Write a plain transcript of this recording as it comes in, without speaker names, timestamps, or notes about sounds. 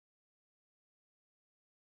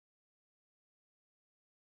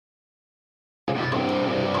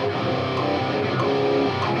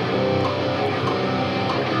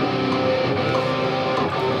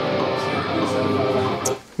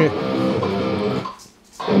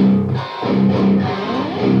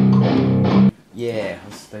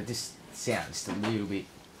just sound just a little bit,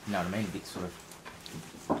 you know what I mean? A bit sort of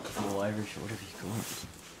fall overish or whatever you call it.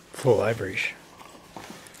 Fall overish.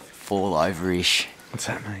 Fall overish. What's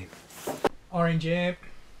that mean? Orange amp.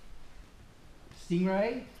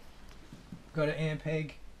 Stingray. Got an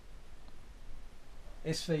Ampeg.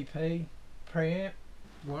 SVP. Preamp.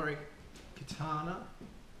 Warwick Katana.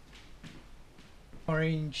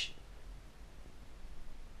 Orange.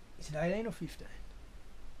 Is it 18 or 15?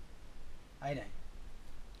 18.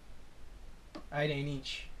 18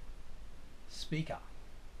 inch speaker.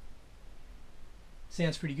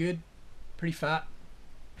 Sounds pretty good. Pretty fat.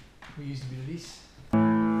 We used a bit of this.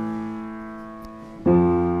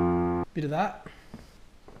 Bit of that.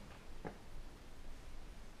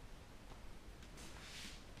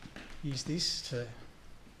 Use this to...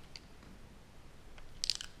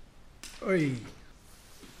 Oi!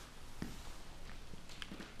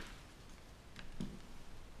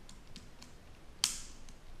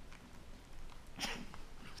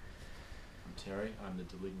 Terry, I'm the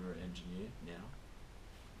Deligma engineer now.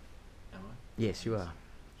 Am I? Yes, you are.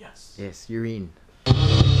 Yes. Yes, you're in.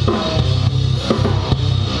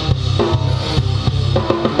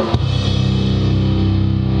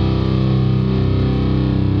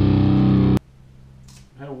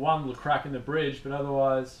 Had a one little crack in the bridge, but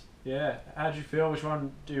otherwise, yeah. How'd you feel? Which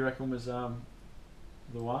one do you reckon was the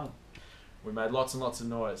one? We made lots and lots of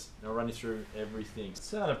noise. I'll run you through everything. It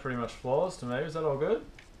sounded pretty much flawless to me. Was that all good?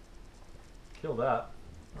 Kill that.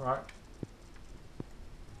 Alright.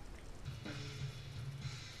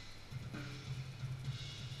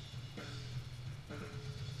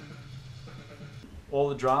 All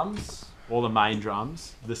the drums, all the main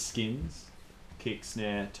drums, the skins, kick,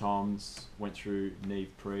 snare, toms, went through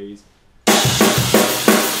Neve pre's.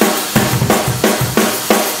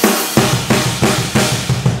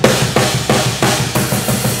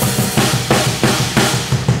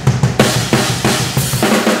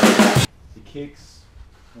 Kicks,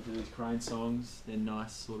 onto these Crane songs, they're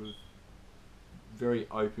nice sort of very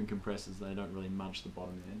open compressors, they don't really munch the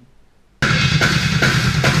bottom end.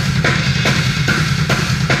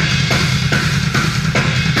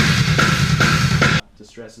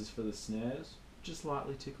 Distresses for the snares, just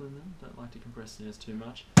lightly tickling them, don't like to compress snares too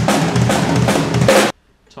much.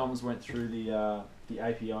 Toms went through the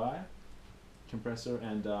API compressor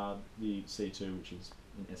and the C2, which is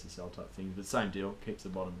an SSL type thing, but same deal, keeps the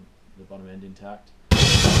bottom end intact.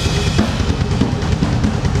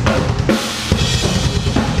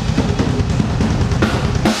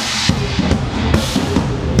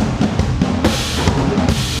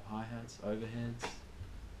 Hi-hats, overheads,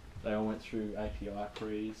 they all went through API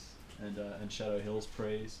pre's and Shadow Hills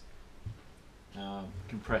pre's.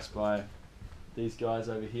 Compressed by these guys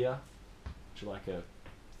over here, which are like a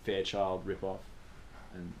Fairchild rip-off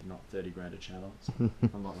and not 30 grand a channel, so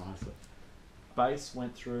a lot nicer. Bass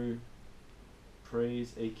went through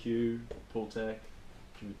pre's, EQ, pull tech,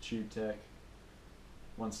 tube tech,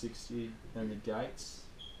 160, and the gates.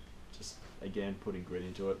 Just again putting grit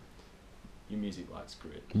into it. Your music likes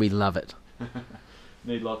grit. We love it.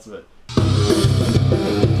 Need lots of it.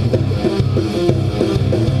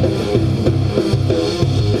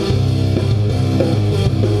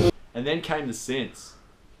 And then came the synths.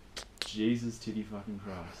 Jesus titty fucking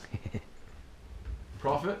Christ.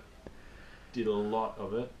 Prophet did a lot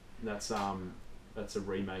of it. That's a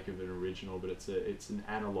remake of an original, but it's an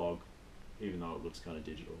analog, even though it looks kind of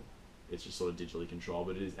digital. It's just sort of digitally controlled,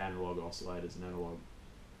 but it is analog oscillators, an analog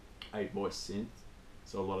 8-voice synth.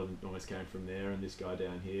 So a lot of the noise came from there, and this guy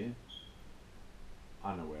down here, I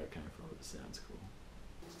don't know where it came from, but it sounds cool.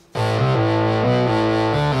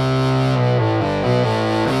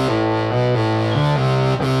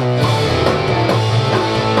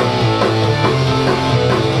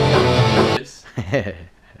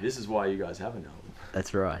 This is why you guys have an album.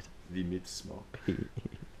 That's right. The Myth Smoke.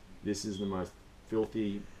 This is the most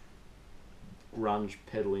filthy, grunge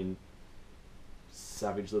peddling,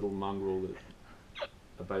 savage little mongrel that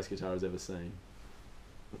a bass guitar has ever seen.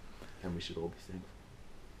 And we should all be thankful.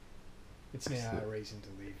 It's now a reason to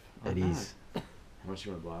live. It is. How much do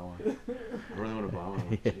you want to buy one? I really want to buy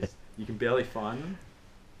one. Jeez. You can barely find them,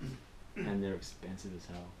 and they're expensive as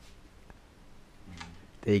hell.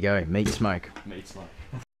 There you go. Meat smoke. Meat smoke.